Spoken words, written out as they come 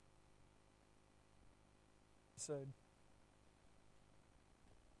episode.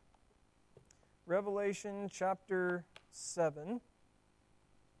 Revelation chapter 7.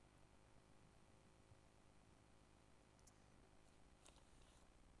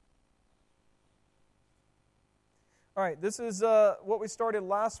 All right, this is what we started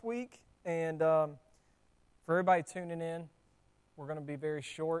last week, and for everybody tuning in, we're going to be very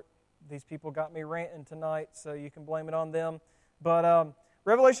short. These people got me ranting tonight, so you can blame it on them. But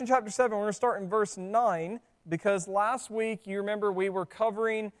Revelation chapter 7, we're going to start in verse 9, because last week, you remember, we were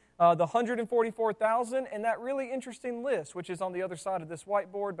covering the 144,000, and that really interesting list, which is on the other side of this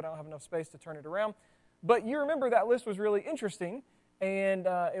whiteboard, but I don't have enough space to turn it around. But you remember that list was really interesting, and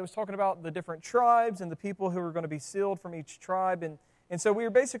it was talking about the different tribes and the people who were going to be sealed from each tribe. And so we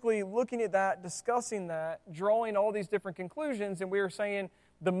were basically looking at that, discussing that, drawing all these different conclusions, and we were saying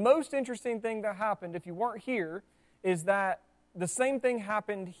the most interesting thing that happened, if you weren't here, is that the same thing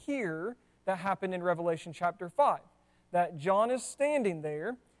happened here that happened in Revelation chapter 5. That John is standing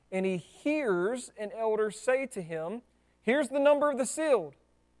there, and he hears an elder say to him, here's the number of the sealed,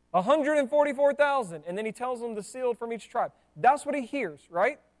 144,000. And then he tells them the sealed from each tribe. That's what he hears,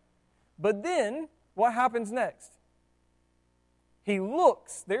 right? But then, what happens next? He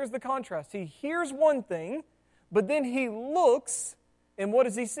looks. There's the contrast. He hears one thing, but then he looks, and what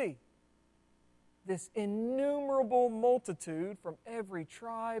does he see? This innumerable multitude from every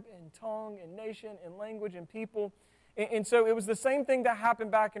tribe and tongue and nation and language and people. And so it was the same thing that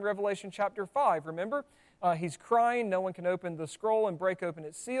happened back in Revelation chapter 5, remember? He's crying, no one can open the scroll and break open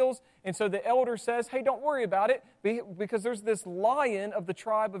its seals. And so the elder says, hey, don't worry about it, because there's this lion of the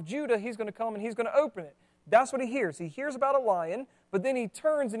tribe of Judah. He's going to come and he's going to open it. That's what he hears. He hears about a lion, but then he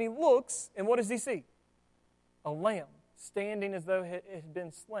turns and he looks, and what does he see? A lamb standing as though it had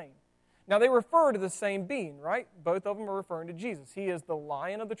been slain. Now they refer to the same being, right? Both of them are referring to Jesus. He is the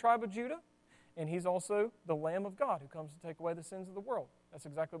lion of the tribe of Judah, and he's also the Lamb of God who comes to take away the sins of the world. That's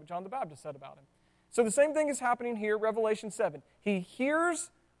exactly what John the Baptist said about him. So the same thing is happening here, Revelation 7. He hears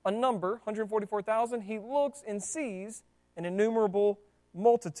a number, 144,000. He looks and sees an innumerable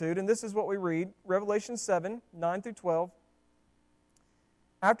multitude. And this is what we read, Revelation 7, 9 through 12.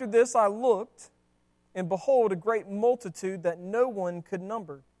 After this I looked, and behold, a great multitude that no one could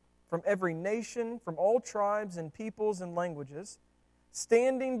number, from every nation, from all tribes and peoples and languages,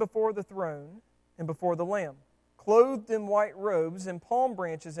 standing before the throne and before the Lamb, clothed in white robes and palm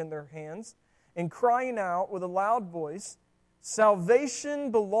branches in their hands, and crying out with a loud voice,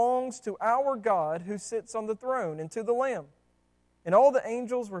 salvation belongs to our God who sits on the throne and to the Lamb. And all the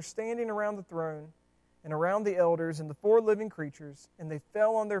angels were standing around the throne and around the elders and the four living creatures, and they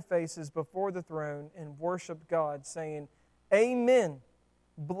fell on their faces before the throne and worshiped God, saying, Amen.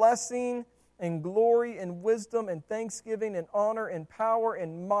 Blessing and glory and wisdom and thanksgiving and honor and power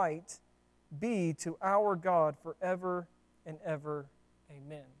and might be to our God forever and ever.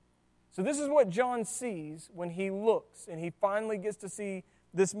 Amen. So this is what John sees when he looks, and he finally gets to see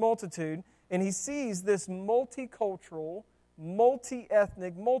this multitude, and he sees this multicultural,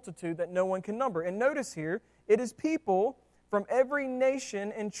 multi-ethnic multitude that no one can number. And notice here, it is people from every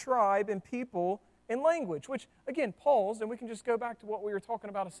nation and tribe and people and language, which, again, pause, and we can just go back to what we were talking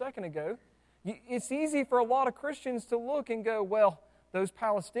about a second ago. It's easy for a lot of Christians to look and go, well, those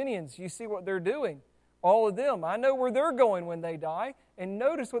Palestinians, you see what they're doing. All of them, I know where they're going when they die. And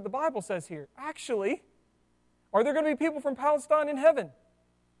notice what the Bible says here. Actually, are there going to be people from Palestine in heaven?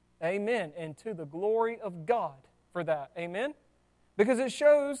 Amen. And to the glory of God for that. Amen? Because it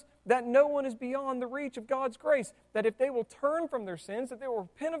shows that no one is beyond the reach of God's grace. That if they will turn from their sins, that they will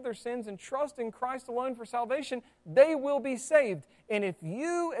repent of their sins and trust in Christ alone for salvation, they will be saved. And if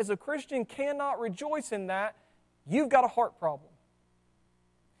you as a Christian cannot rejoice in that, you've got a heart problem.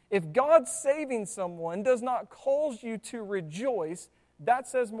 If God saving someone does not cause you to rejoice, that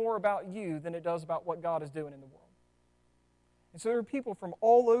says more about you than it does about what God is doing in the world. And so there are people from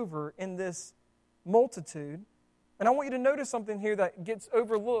all over in this multitude. And I want you to notice something here that gets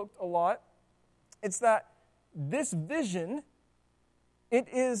overlooked a lot. It's that this vision, it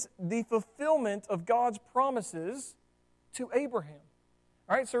is the fulfillment of God's promises to Abraham.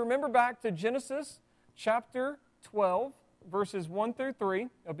 All right, so remember back to Genesis chapter 12, verses 1 through 3.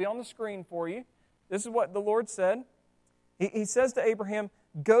 It'll be on the screen for you. This is what the Lord said. He says to Abraham,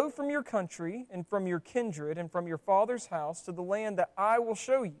 go from your country and from your kindred and from your father's house to the land that I will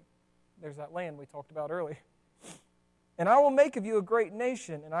show you. There's that land we talked about earlier. And I will make of you a great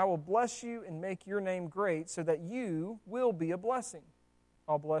nation, and I will bless you and make your name great, so that you will be a blessing.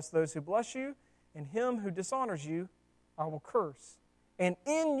 I'll bless those who bless you, and him who dishonors you I will curse. And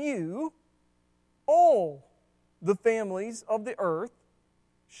in you all the families of the earth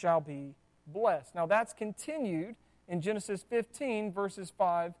shall be blessed. Now that's continued in Genesis 15, verses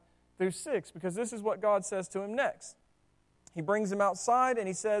 5 through 6, because this is what God says to him next. He brings him outside and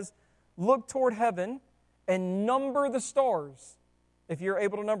he says, look toward heaven and number the stars, if you're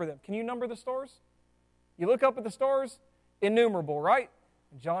able to number them. Can you number the stars? You look up at the stars, innumerable, right?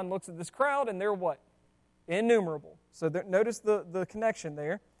 And John looks at this crowd and they're what? Innumerable. So notice the connection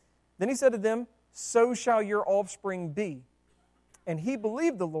there. Then he said to them, so shall your offspring be. And he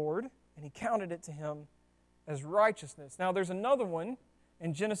believed the Lord, and he counted it to him as righteousness. Now there's another one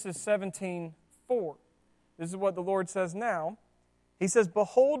in Genesis 17:4. This is what the Lord says now. He says,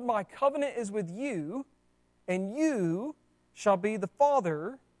 behold, my covenant is with you, and you shall be the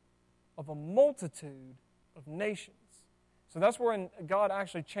father of a multitude of nations. So that's where God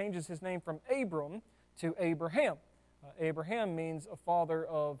actually changes his name from Abram to Abraham. Abraham means a father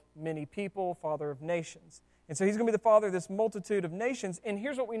of many people, father of nations. And so he's going to be the father of this multitude of nations. And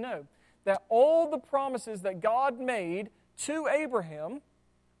here's what we know, that all the promises that God made to Abraham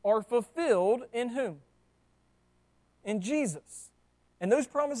are fulfilled in whom? In Jesus. And those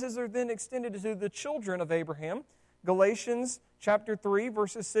promises are then extended to the children of Abraham. Galatians chapter 3,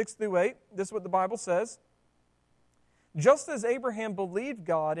 verses 6 through 8. This is what the Bible says. Just as Abraham believed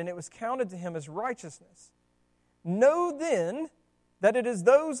God, and it was counted to him as righteousness. Know then that it is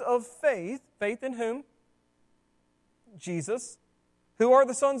those of faith, faith in whom? Jesus, who are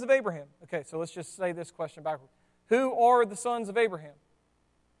the sons of Abraham. Okay, so let's just say this question backward. Who are the sons of Abraham?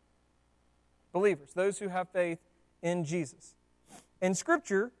 Believers, those who have faith in Jesus. And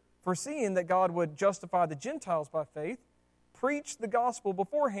Scripture, foreseeing that God would justify the Gentiles by faith, preached the gospel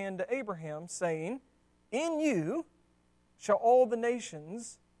beforehand to Abraham, saying, in you shall all the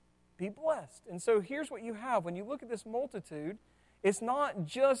nations be blessed. And so here's what you have. When you look at this multitude, it's not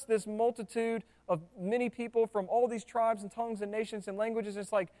just this multitude of many people from all these tribes and tongues and nations and languages.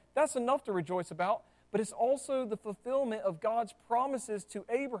 It's like, that's enough to rejoice about. But it's also the fulfillment of God's promises to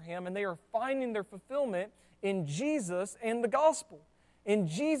Abraham, and they are finding their fulfillment in Jesus and the gospel. In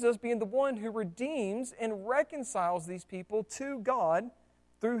Jesus being the one who redeems and reconciles these people to God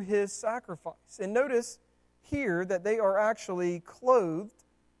through his sacrifice. And notice here that they are actually clothed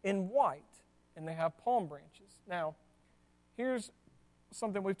in white, and they have palm branches. Now, here's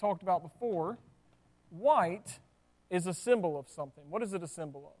something we've talked about before. White is a symbol of something. What is it a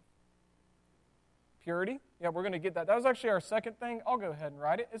symbol of? Purity. Yeah, we're going to get that. That was actually our second thing. I'll go ahead and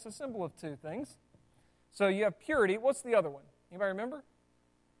write it. It's a symbol of two things. So you have purity. What's the other one? Anybody remember?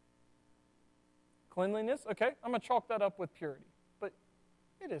 Cleanliness. Okay, I'm going to chalk that up with purity. But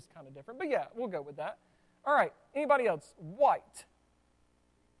it is kind of different. But yeah, we'll go with that. All right, anybody else? White.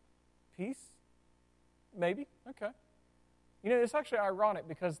 Peace? Maybe? Okay. You know, it's actually ironic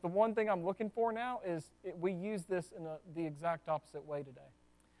because the one thing I'm looking for now is we use this in the exact opposite way today.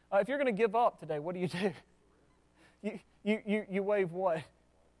 If you're going to give up today, what do? You wave what?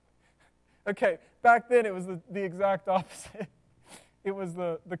 Okay, back then it was the exact opposite. It was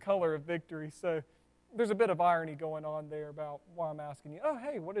the color of victory. So there's a bit of irony going on there about why I'm asking you, oh,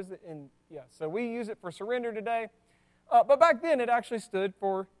 hey, what is it? And yeah, so we use it for surrender today. But back then it actually stood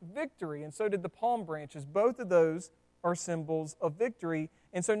for victory, and so did the palm branches. Both of those are symbols of victory.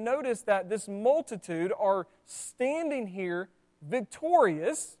 And so notice that this multitude are standing here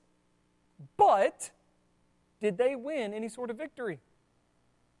victorious, but did they win any sort of victory?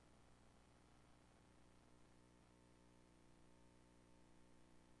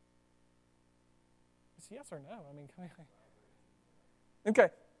 It's yes or no. I mean, come here. Okay.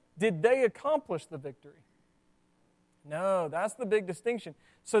 Did they accomplish the victory? No, that's the big distinction.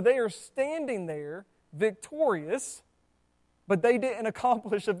 So they are standing there victorious, but they didn't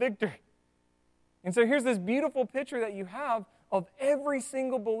accomplish a victory. And so here's this beautiful picture that you have of every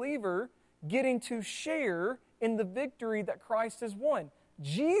single believer getting to share in the victory that Christ has won.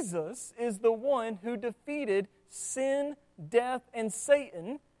 Jesus is the one who defeated sin, death, and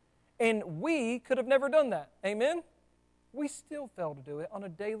Satan, and we could have never done that. Amen? We still fail to do it on a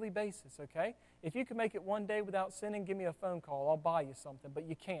daily basis, okay? If you can make it one day without sinning, give me a phone call. I'll buy you something, but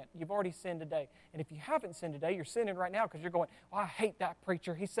you can't. You've already sinned today. And if you haven't sinned today, you're sinning right now because you're going, I hate that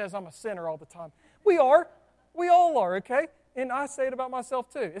preacher. He says I'm a sinner all the time. We are. We all are, okay? And I say it about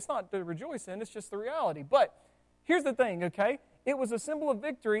myself too. It's not to rejoice in, it's just the reality. But here's the thing, okay? It was a symbol of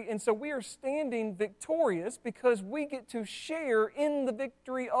victory, and so we are standing victorious because we get to share in the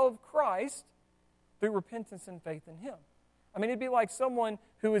victory of Christ through repentance and faith in Him. I mean, it'd be like someone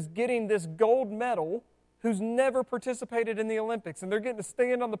who is getting this gold medal who's never participated in the Olympics, and they're getting to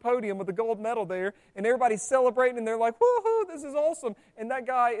stand on the podium with the gold medal there, and everybody's celebrating, and they're like, woohoo, this is awesome. And that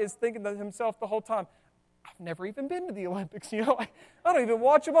guy is thinking to himself the whole time, I've never even been to the Olympics. I don't even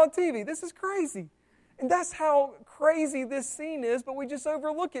watch them on TV. This is crazy. And that's how crazy this scene is, but we just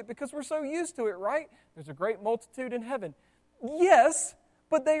overlook it because we're so used to it, right? There's a great multitude in heaven. Yes,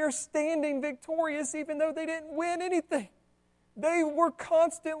 but they are standing victorious even though they didn't win anything. They were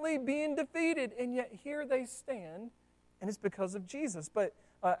constantly being defeated, and yet here they stand, and it's because of Jesus. But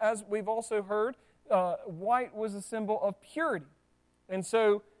as we've also heard, white was a symbol of purity. And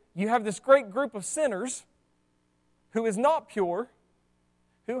so you have this great group of sinners who is not pure,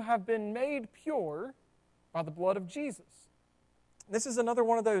 who have been made pure by the blood of Jesus. This is another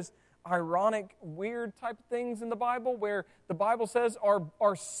one of those ironic, weird type of things in the Bible where the Bible says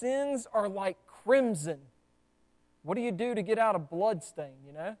our sins are like crimson. What do you do to get out a blood stain,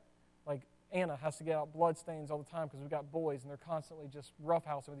 Like Anna has to get out blood stains all the time because we've got boys and they're constantly just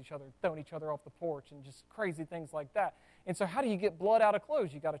roughhousing with each other, throwing each other off the porch and just crazy things like that. And so how do you get blood out of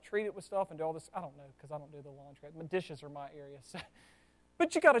clothes? You got to treat it with stuff and do all this. I don't know because I don't do the laundry. My dishes are my area. So.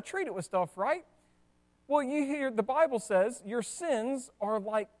 But you got to treat it with stuff, right? Well, you hear the Bible says your sins are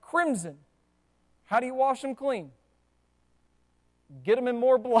like crimson. How do you wash them clean? Get them in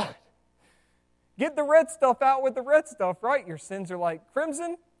more blood. Get the red stuff out with the red stuff, right? Your sins are like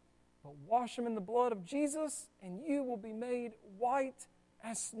crimson, but wash them in the blood of Jesus, and you will be made white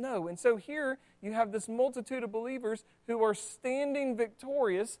as snow. And so here you have this multitude of believers who are standing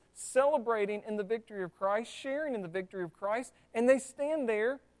victorious, celebrating in the victory of Christ, sharing in the victory of Christ, and they stand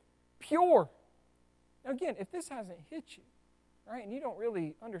there pure. Now again, if this hasn't hit you, right, and you don't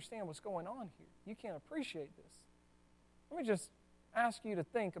really understand what's going on here, you can't appreciate this. Let me just ask you to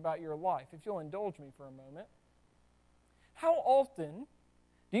think about your life, if you'll indulge me for a moment. How often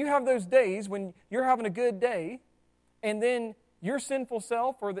do you have those days when you're having a good day, and then your sinful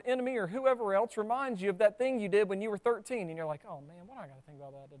self or the enemy or whoever else reminds you of that thing you did when you were 13, and you're like, oh man, what do I got to think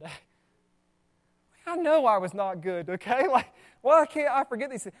about that today? I know I was not good, okay? I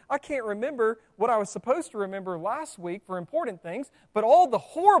forget these things. I can't remember what I was supposed to remember last week for important things, but all the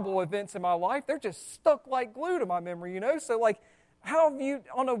horrible events in my life, they're just stuck like glue to my memory, So how have you,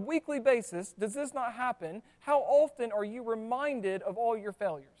 on a weekly basis, does this not happen? How often are you reminded of all your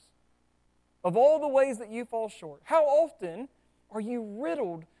failures? Of all the ways that you fall short? How often are you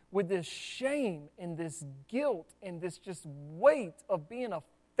riddled with this shame and this guilt and this just weight of being a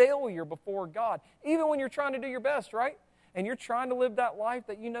failure before God, even when you're trying to do your best, right? And you're trying to live that life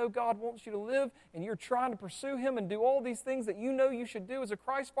that you know God wants you to live, and you're trying to pursue Him and do all these things that you know you should do as a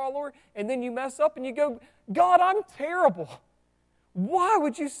Christ follower, and then you mess up and you go, God, I'm terrible. Why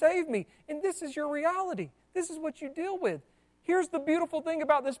would you save me? And this is your reality. This is what you deal with. Here's the beautiful thing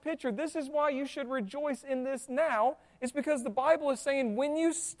about this picture. This is why you should rejoice in this now. It's because the Bible is saying when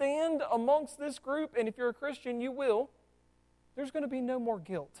you stand amongst this group, and if you're a Christian, you will, there's going to be no more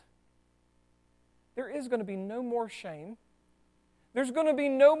guilt. There is going to be no more shame. There's going to be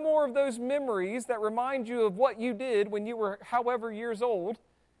no more of those memories that remind you of what you did when you were however years old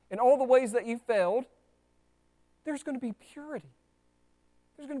and all the ways that you failed. There's going to be purity.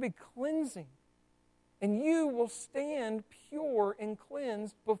 There's going to be cleansing. And you will stand pure and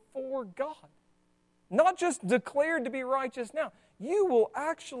cleansed before God. Not just declared to be righteous now. You will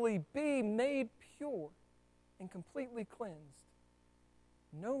actually be made pure and completely cleansed.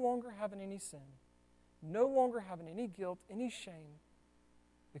 No longer having any sin. No longer having any guilt, any shame.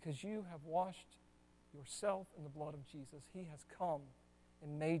 Because you have washed yourself in the blood of Jesus. He has come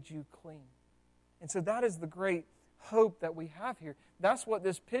and made you clean. And so that is the great hope that we have here. That's what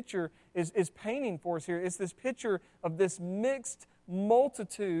this picture is painting for us here. It's this picture of this mixed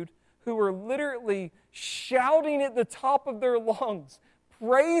multitude who are literally shouting at the top of their lungs,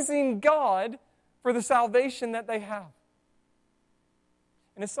 praising God for the salvation that they have.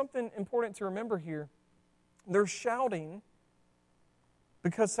 And it's something important to remember here. They're shouting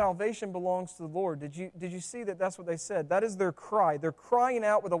because salvation belongs to the Lord. Did you see that that's what they said? That is their cry. They're crying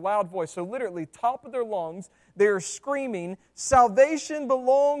out with a loud voice. So literally, top of their lungs, they're screaming, salvation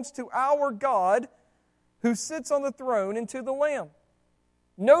belongs to our God who sits on the throne and to the Lamb.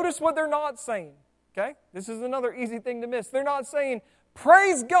 Notice what they're not saying, okay? This is another easy thing to miss. They're not saying,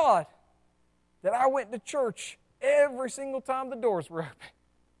 praise God that I went to church every single time the doors were open.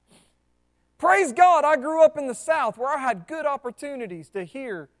 Praise God, I grew up in the South where I had good opportunities to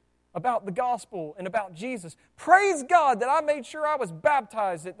hear about the gospel and about Jesus. Praise God that I made sure I was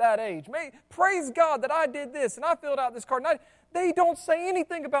baptized at that age. Praise God that I did this and I filled out this card. They don't say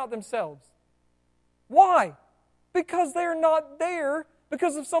anything about themselves. Why? Because they're not there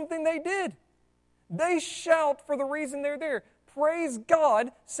because of something they did. They shout for the reason they're there. Praise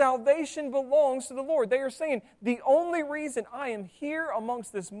God, salvation belongs to the Lord. They are saying, the only reason I am here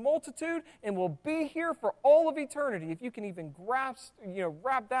amongst this multitude and will be here for all of eternity, if you can even wrap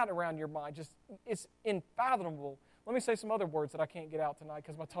that around your mind, it's unfathomable. Let me say some other words that I can't get out tonight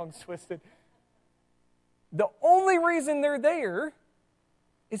because my tongue's twisted. The only reason they're there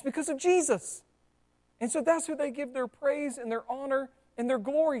is because of Jesus. And so that's who they give their praise and their honor and their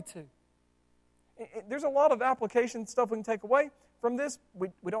glory to. There's a lot of application stuff we can take away from this. We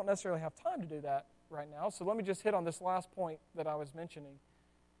don't necessarily have time to do that right now, so let me just hit on this last point that I was mentioning.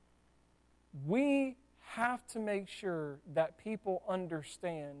 We have to make sure that people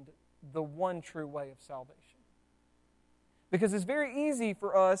understand the one true way of salvation. Because it's very easy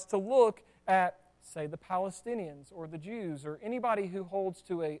for us to look at, say, the Palestinians or the Jews or anybody who holds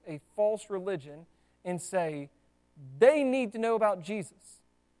to a false religion and say, they need to know about Jesus.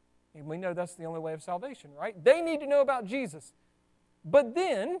 And we know that's the only way of salvation, right? They need to know about Jesus. But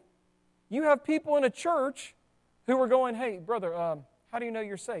then, you have people in a church who are going, hey, brother, how do you know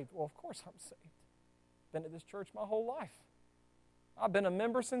you're saved? Well, of course I'm saved. Been at this church my whole life. I've been a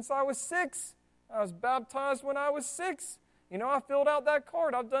member since I was 6. I was baptized when I was 6. I filled out that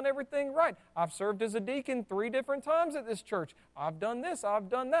card. I've done everything right. I've served as a deacon 3 different times at this church. I've done this. I've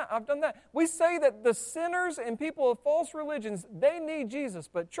done that. I've done that. We say that the sinners and people of false religions, they need Jesus.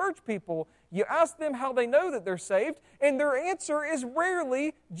 But church people, you ask them how they know that they're saved, and their answer is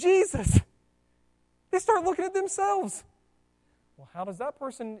rarely Jesus. They start looking at themselves. Well, how does that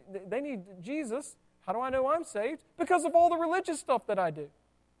person, they need Jesus. How do I know I'm saved? Because of all the religious stuff that I do.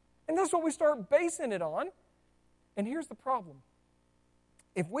 And that's what we start basing it on. And here's the problem.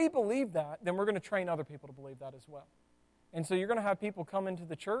 If we believe that, then we're going to train other people to believe that as well. And so you're going to have people come into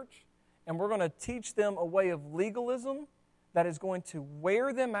the church, and we're going to teach them a way of legalism that is going to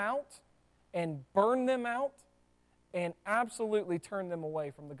wear them out and burn them out and absolutely turn them away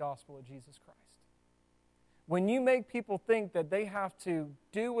from the gospel of Jesus Christ. When you make people think that they have to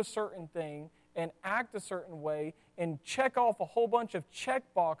do a certain thing and act a certain way and check off a whole bunch of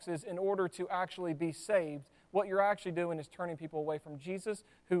check boxes in order to actually be saved, what you're actually doing is turning people away from Jesus,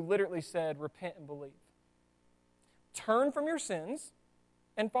 who literally said, repent and believe. Turn from your sins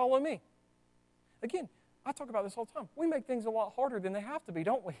and follow me. Again, I talk about this all the time. We make things a lot harder than they have to be,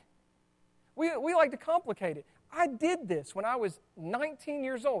 don't we? We like to complicate it. I did this when I was 19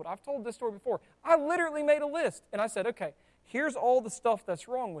 years old. I've told this story before. I literally made a list, and I said, okay, here's all the stuff that's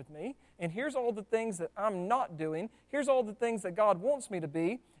wrong with me, and here's all the things that I'm not doing. Here's all the things that God wants me to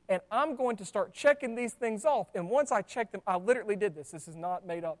be, and I'm going to start checking these things off. And once I check them, I literally did this. This is not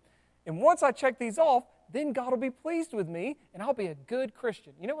made up. And once I check these off, then God will be pleased with me, and I'll be a good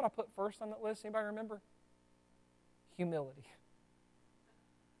Christian. You know what I put first on that list? Anybody remember? Humility.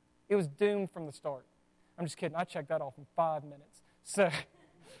 It was doomed from the start. I'm just kidding. I checked that off in 5 minutes. So,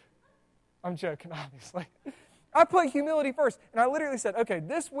 I'm joking, obviously. I put humility first, and I literally said, okay,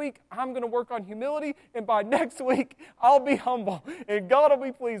 this week I'm going to work on humility, and by next week I'll be humble, and God will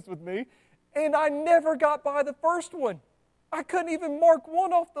be pleased with me. And I never got by the first one. I couldn't even mark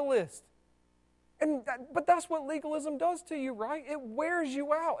one off the list. But that's what legalism does to you, right? It wears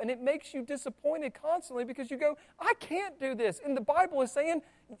you out, and it makes you disappointed constantly because you go, I can't do this. And the Bible is saying,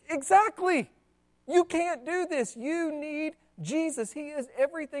 exactly, you can't do this. You need Jesus. He is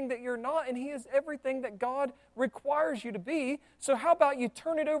everything that you're not, and He is everything that God requires you to be. So how about you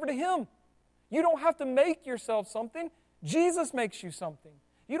turn it over to Him? You don't have to make yourself something. Jesus makes you something.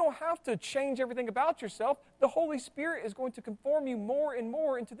 You don't have to change everything about yourself. The Holy Spirit is going to conform you more and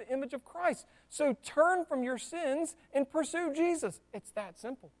more into the image of Christ. So turn from your sins and pursue Jesus. It's that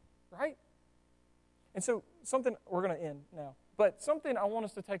simple, right? And so something, we're going to end now, but something I want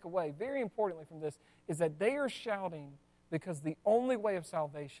us to take away, very importantly from this, is that they are shouting because the only way of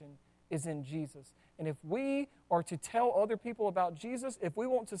salvation is in Jesus. And if we are to tell other people about Jesus, if we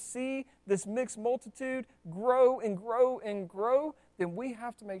want to see this mixed multitude grow and grow and grow, then we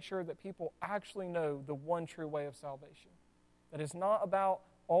have to make sure that people actually know the one true way of salvation. That it's not about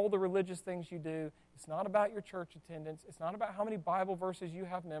all the religious things you do. It's not about your church attendance. It's not about how many Bible verses you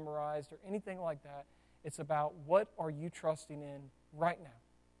have memorized or anything like that. It's about what are you trusting in right now.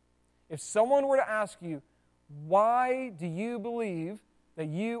 If someone were to ask you, why do you believe that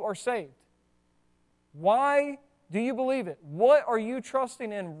you are saved? Why do you believe it? What are you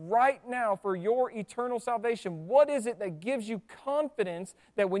trusting in right now for your eternal salvation? What is it that gives you confidence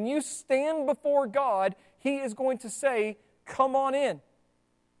that when you stand before God, He is going to say, come on in?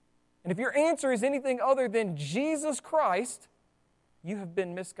 And if your answer is anything other than Jesus Christ, you have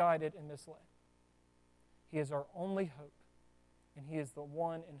been misguided and misled. He is our only hope, and He is the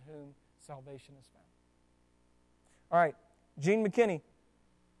one in whom salvation is found. All right, Gene McKinney,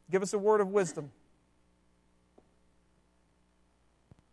 give us a word of wisdom.